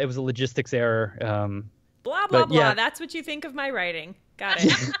 yeah, it was a logistics error. Blah blah blah. Yeah. That's what you think of my writing. Got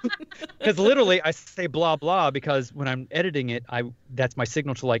it. Because literally, I say blah blah because when I'm editing it, that's my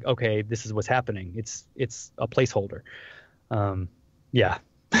signal to like, okay, this is what's happening. It's a placeholder. Yeah.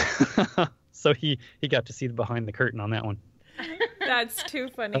 So he got to see the behind the curtain on that one. That's too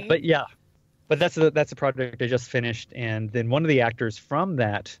funny. But that's a project I just finished, and then one of the actors from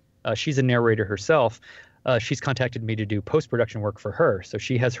that, she's a narrator herself. She's contacted me to do post-production work for her. So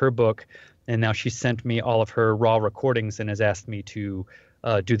she has her book, and now she sent me all of her raw recordings and has asked me to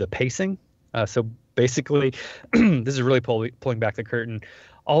do the pacing. So basically, this is really pulling back the curtain.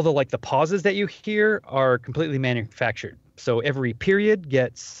 All the pauses that you hear are completely manufactured. So every period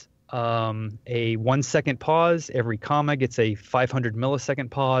gets a 1 second pause, every comma gets a 500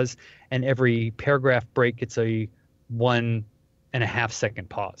 millisecond pause, and every paragraph break gets a 1.5 second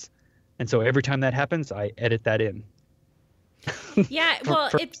pause. And so every time that happens, I edit that in. Yeah, well,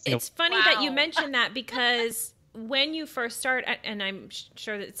 it's funny that you mentioned that, because when you first start, and I'm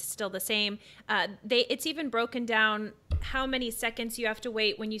sure that it's still the same, it's even broken down how many seconds you have to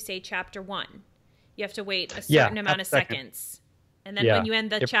wait when you say chapter 1. You have to wait a certain amount of seconds. And then when you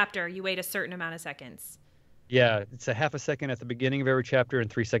end the chapter, you wait a certain amount of seconds. Yeah, it's a half a second at the beginning of every chapter and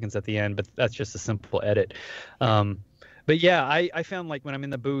 3 seconds at the end, but that's just a simple edit. But yeah, I found like when I'm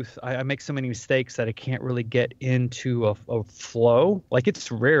in the booth, I make so many mistakes that I can't really get into a flow. Like,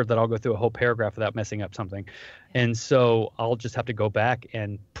 it's rare that I'll go through a whole paragraph without messing up something. And so I'll just have to go back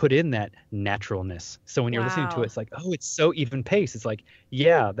and put in that naturalness. So when you're listening to it, it's like, oh, it's so even paced. It's like,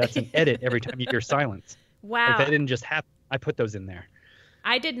 yeah, that's an edit every time you hear silence. Wow. Like, that didn't just happen. I put those in there.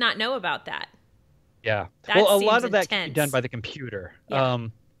 I did not know about that. Yeah. That well, a lot of seems that can be done by the computer. Yeah.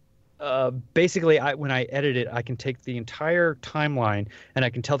 basically, when I edit it, I can take the entire timeline and I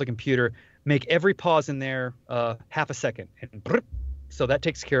can tell the computer, make every pause in there half a second. And so that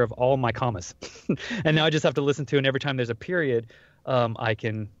takes care of all my commas. And now I just have to listen to, and every time there's a period, I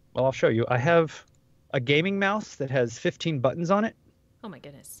can, well, I'll show you. I have a gaming mouse that has 15 buttons on it. Oh my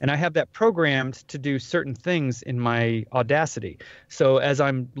goodness. And I have that programmed to do certain things in my Audacity. So as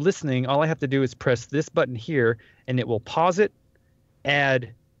I'm listening, all I have to do is press this button here, and it will pause it,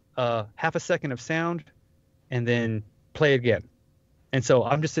 add half a second of sound, and then play again. And so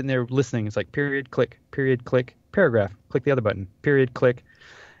I'm just sitting there listening. It's like period, click, paragraph, click the other button, period, click.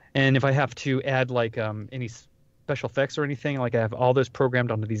 And if I have to add like any special effects or anything, like I have all those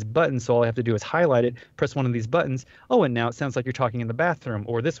programmed onto these buttons, so all I have to do is highlight it, press one of these buttons. Oh, and now it sounds like you're talking in the bathroom,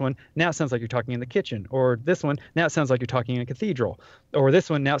 or this one now it sounds like you're talking in the kitchen, or this one now it sounds like you're talking in a cathedral, or this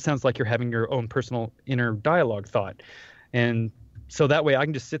one now it sounds like you're having your own personal inner dialogue thought. And so that way I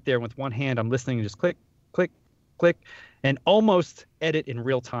can just sit there with one hand, I'm listening, and just click, click, click, and almost edit in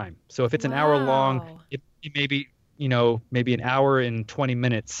real time. So if it's an hour long, it may be, maybe an hour and 20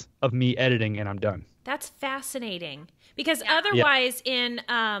 minutes of me editing, and I'm done. That's fascinating, because otherwise in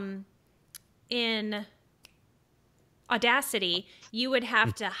Audacity, you would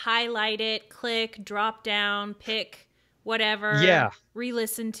have to highlight it, click, drop down, pick whatever,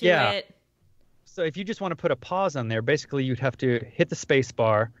 re-listen to it. So if you just want to put a pause on there, basically you'd have to hit the space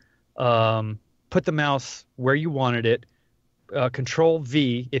bar, put the mouse where you wanted it, Control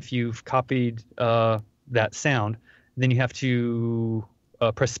V if you've copied that sound. Then you have to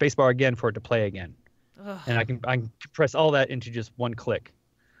press space bar again for it to play again. Ugh. And I can press all that into just one click.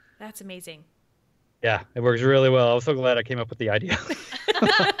 That's amazing. Yeah, it works really well. I was so glad I came up with the idea. It's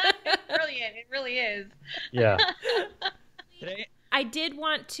brilliant. It really is. Yeah. I did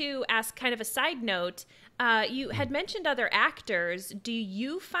want to ask kind of a side note. You had mentioned other actors. Do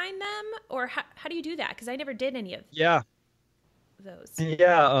you find them, or how do you do that? Because I never did any of those.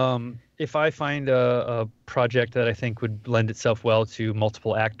 Yeah. If I find a project that I think would lend itself well to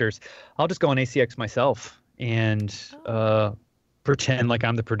multiple actors, I'll just go on ACX myself and pretend like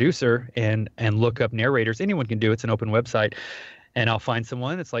I'm the producer and look up narrators. Anyone can do it. It's an open website. And I'll find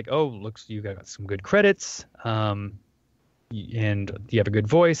someone. It's like, oh, looks, you got some good credits. And you have a good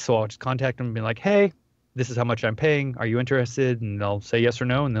voice. So I'll just contact them and be like, hey, this is how much I'm paying. Are you interested? And they'll say yes or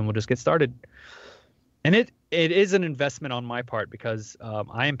no, and then we'll just get started. And it is an investment on my part, because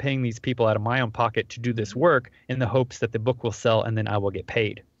I am paying these people out of my own pocket to do this work in the hopes that the book will sell and then I will get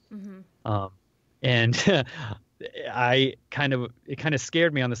paid. Mm-hmm. And it kind of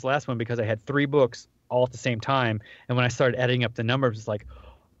scared me on this last one, because I had 3 books all at the same time. And when I started adding up the numbers, it's like,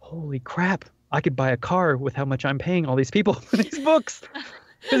 holy crap, I could buy a car with how much I'm paying all these people for these books.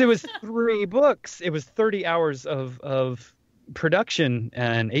 Because it was 3 books. It was 30 hours of production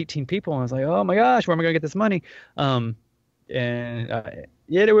and 18 people. And I was like, oh my gosh, where am I going to get this money?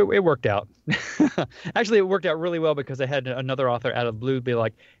 It worked out. Actually, it worked out really well, because I had another author out of the blue be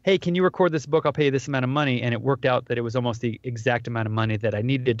like, hey, can you record this book? I'll pay you this amount of money. And it worked out that it was almost the exact amount of money that I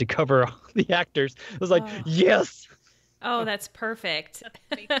needed to cover all the actors. I was like, yes. Oh, that's perfect. So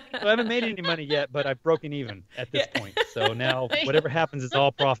I haven't made any money yet, but I've broken even at this point. So now whatever happens is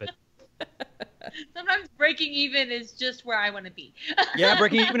all profit. Sometimes breaking even is just where I want to be. Yeah,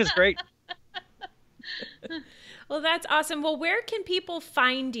 breaking even is great. Well, that's awesome. Well, where can people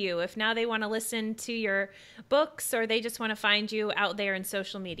find you if now they want to listen to your books, or they just want to find you out there in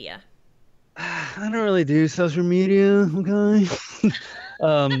social media? I don't really do social media, okay?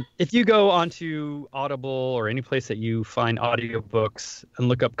 If you go onto Audible or any place that you find audiobooks and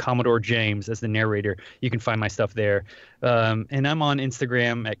look up Commodore James as the narrator, you can find my stuff there. And I'm on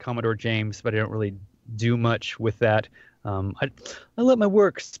Instagram at Commodore James, but I don't really do much with that. I let my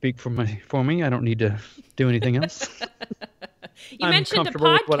work speak for me. I don't need to do anything else. You mentioned a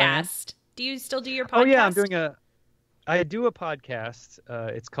podcast. Do you still do your podcast? Oh yeah, I do a podcast.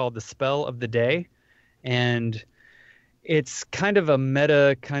 It's called The Spell of the Day, and it's kind of a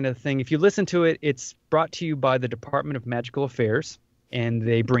meta kind of thing. If you listen to it, it's brought to you by the Department of Magical Affairs, and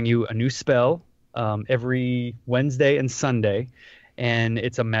they bring you a new spell every Wednesday and Sunday. And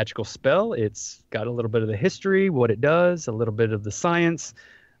it's a magical spell. It's got a little bit of the history, what it does, a little bit of the science,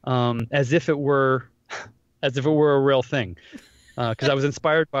 as if it were a real thing. Because I was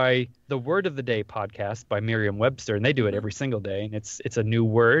inspired by the Word of the Day podcast by Merriam-Webster, and they do it every single day, and it's a new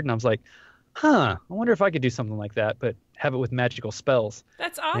word. And I was like, I wonder if I could do something like that, but have it with magical spells.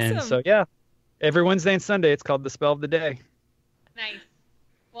 That's awesome. And so, yeah, every Wednesday and Sunday, it's called The Spell of the Day. Nice.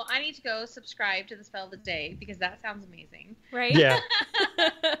 Well, I need to go subscribe to The Spell of the Day, because that sounds amazing. Right? Yeah.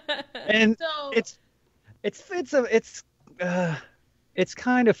 And so, it's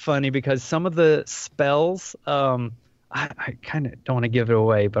kind of funny because some of the spells, I kind of don't want to give it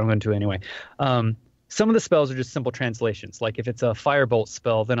away, but I'm going to anyway. Some of the spells are just simple translations. Like if it's a firebolt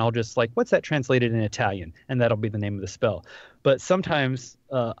spell, then I'll just like, what's that translated in Italian? And that'll be the name of the spell. But sometimes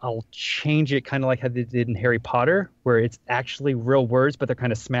I'll change it kind of like how they did in Harry Potter, where it's actually real words, but they're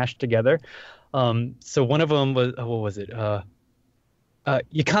kind of smashed together. So one of them was, what was it?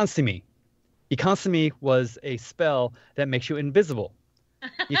 Yakansimi. Yakansimi was a spell that makes you invisible.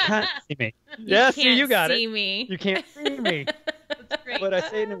 You can't see me. You See, you got see it. me. You can't see me. That's great. But I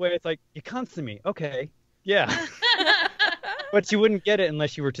say it in a way, it's like, you can't see me. Okay. Yeah. But you wouldn't get it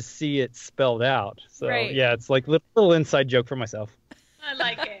unless you were to see it spelled out. So, Right. yeah, it's like a little inside joke for myself. I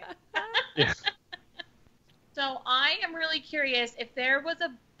like it. Yeah. So I am really curious if there was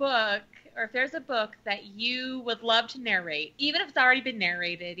a book, or if there's a book that you would love to narrate, even if it's already been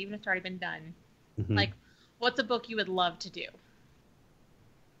narrated, even if it's already been done. Mhm. Like, what's a book you would love to do?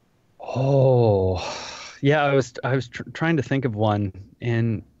 Oh, yeah, I was trying to think of one,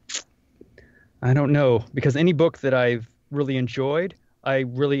 and I don't know, because any book that I've really enjoyed, I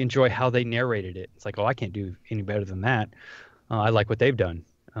really enjoy how they narrated it. It's like, oh, I can't do any better than that. I like what they've done.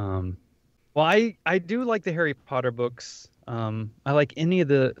 Well, I do like the Harry Potter books. I like any of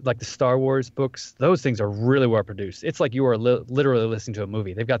the Star Wars books. Those things are really well produced. It's like you are literally listening to a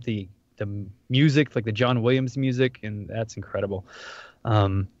movie. They've got the music, like the John Williams music, and that's incredible.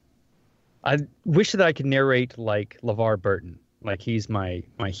 I wish that I could narrate like LeVar Burton. Like he's my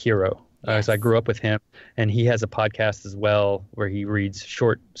hero. Yes. So I grew up with him, and he has a podcast as well where he reads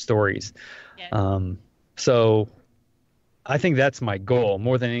short stories. Yes. So I think that's my goal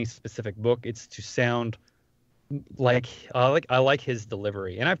more than any specific book. It's to sound like I like his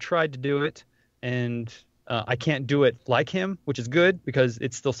delivery, and I've tried to do it, and I can't do it like him, which is good because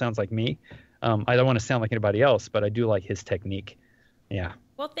it still sounds like me. I don't want to sound like anybody else, but I do like his technique. Yeah.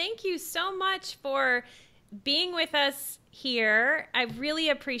 Well, thank you so much for being with us here. I really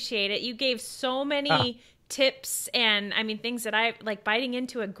appreciate it. You gave so many tips and, I mean, things that I like, biting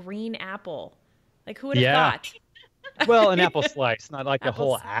into a green apple. Like, who would have thought? Well, an apple slice, not like a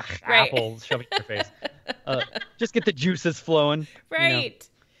whole Right. apple shoved in your face. Just get the juices flowing. Right. You know.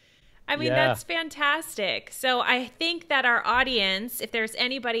 I mean, Yeah. that's fantastic. So I think that our audience, if there's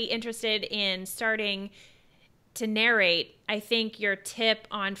anybody interested in starting to narrate, I think your tip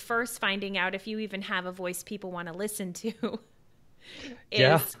on first finding out if you even have a voice people want to listen to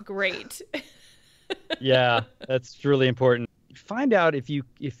is great. Yeah, that's really important. Find out if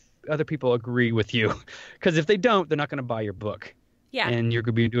other people agree with you, because if they don't, they're not going to buy your book. Yeah. And you're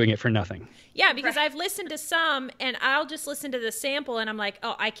going to be doing it for nothing. Yeah, because I've listened to some and I'll just listen to the sample and I'm like,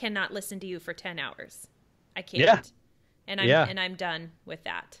 oh, I cannot listen to you for 10 hours. I can't. Yeah. And I'm done with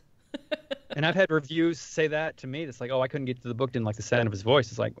that. And I've had reviews say that to me. It's like, oh, I couldn't get to the book, didn't like the sound of his voice.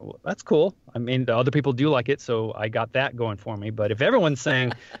 It's like, well, that's cool. I mean, the other people do like it, so I got that going for me. But if everyone's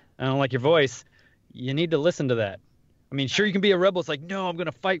saying, I don't like your voice, you need to listen to that. I mean, sure, you can be a rebel. It's like, no, I'm going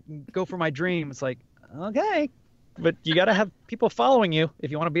to fight and go for my dream. It's like, okay. But you got to have people following you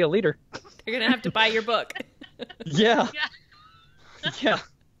if you want to be a leader. They're going to have to buy your book. Yeah. Yeah.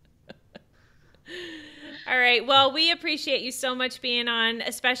 All right. Well, we appreciate you so much being on,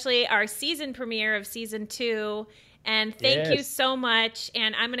 especially our season premiere of season 2. And thank you so much.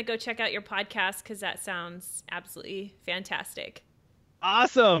 And I'm going to go check out your podcast because that sounds absolutely fantastic.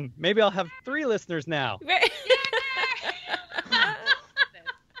 Awesome. Maybe I'll have 3 listeners now.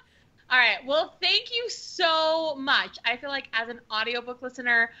 All right. Well, thank you so much. I feel like as an audiobook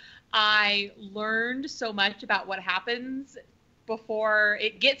listener, I learned so much about what happens before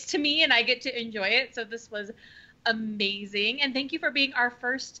it gets to me and I get to enjoy it. So this was amazing. And thank you for being our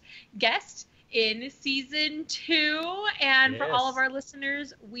first guest in season 2. And for all of our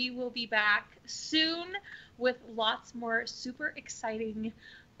listeners, we will be back soon with lots more super exciting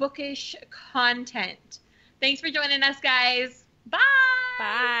bookish content. Thanks for joining us, guys. Bye.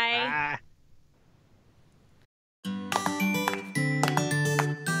 Bye. Bye.